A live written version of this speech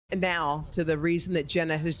And now to the reason that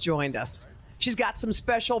Jenna has joined us. She's got some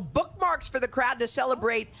special bookmarks for the crowd to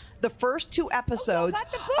celebrate the first 2 episodes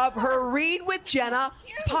of her Read with Jenna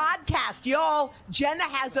podcast. Y'all, Jenna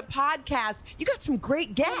has a podcast. You got some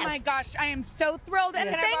great guests. Oh my gosh, I am so thrilled. And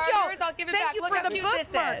thank y'all. I'll give it back. Look how cute this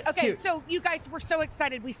is. Okay, so you guys were so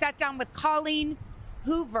excited. We sat down with Colleen,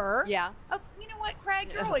 Hoover. Yeah. Oh, you know what, Craig?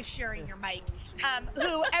 You're always sharing your mic.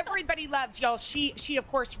 Who everybody loves, y'all. She of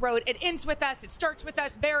course wrote It Ends With Us, It Starts With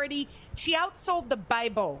Us, Verity. She outsold the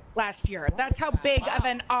Bible last year. That's how big of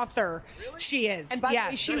an author she is. And by the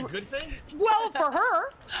way, she, is that a good thing? Well, for her.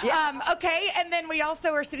 Okay, and then we also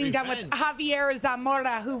are sitting down with Javier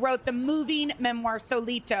Zamora, who wrote the moving memoir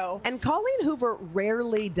Solito. And Colleen Hoover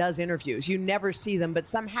rarely does interviews. You never see them, but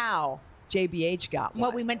somehow JBH got one.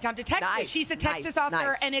 Well, we went down to Texas. Nice, She's a Texas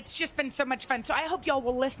author, and it's just been so much fun. So I hope y'all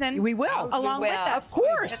will listen. We will. Along with us. Of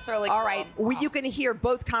course. That's really All cool. right. You can hear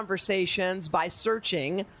both conversations by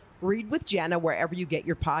searching Read with Jenna wherever you get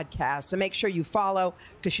your podcasts. So make sure you follow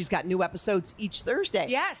because she's got new episodes each Thursday.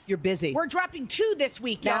 Yes. You're busy. We're dropping 2 this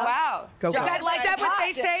week, y'all. Wow. Go. Is that what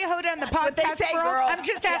they say? Hoda on the podcast what they say, world? girl. I'm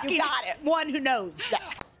just asking one who knows.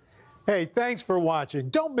 Yes. Hey, thanks for watching.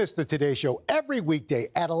 Don't miss the Today Show every weekday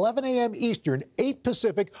at 11 a.m. Eastern, 8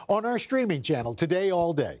 Pacific on our streaming channel, Today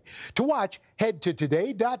All Day. To watch, head to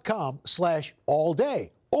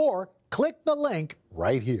today.com/allday or click the link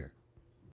right here.